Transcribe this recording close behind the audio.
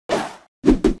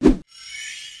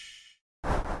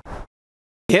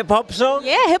Hip hop song?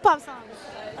 Yeah, hip hop song.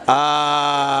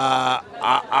 I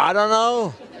don't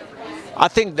know. I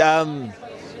think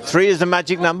 3 is the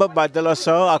magic number by De La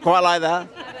Soul. I quite like that.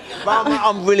 But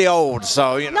I'm really old,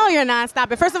 so you know. No, you're not.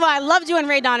 Stop it. First of all, I loved you and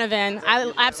Ray Donovan.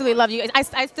 I absolutely love you. I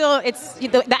still,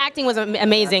 the acting was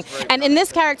amazing. And in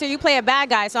this character, you play a bad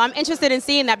guy, so I'm interested in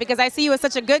seeing that because I see you as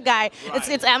such a good guy.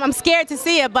 Right. I'm scared to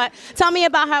see it, but tell me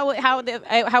about how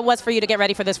it was for you to get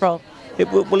ready for this role.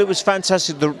 Well, it was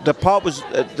fantastic. The part was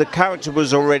the character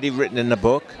was already written in the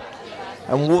book,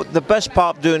 and the best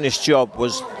part of doing this job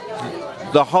was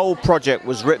the whole project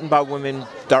was written by women,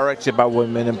 directed by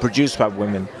women, and produced by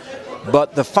women.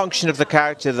 But the function of the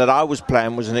character that I was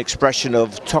playing was an expression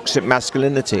of toxic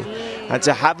masculinity, and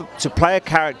to play a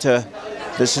character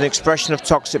that's an expression of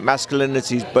toxic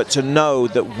masculinity, but to know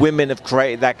that women have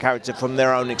created that character from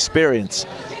their own experience,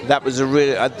 that was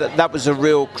a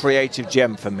real creative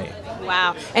gem for me.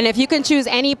 Wow! And if you can choose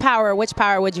any power, which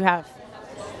power would you have?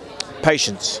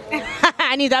 Patience.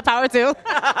 I need that power too.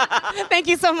 Thank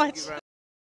you so much.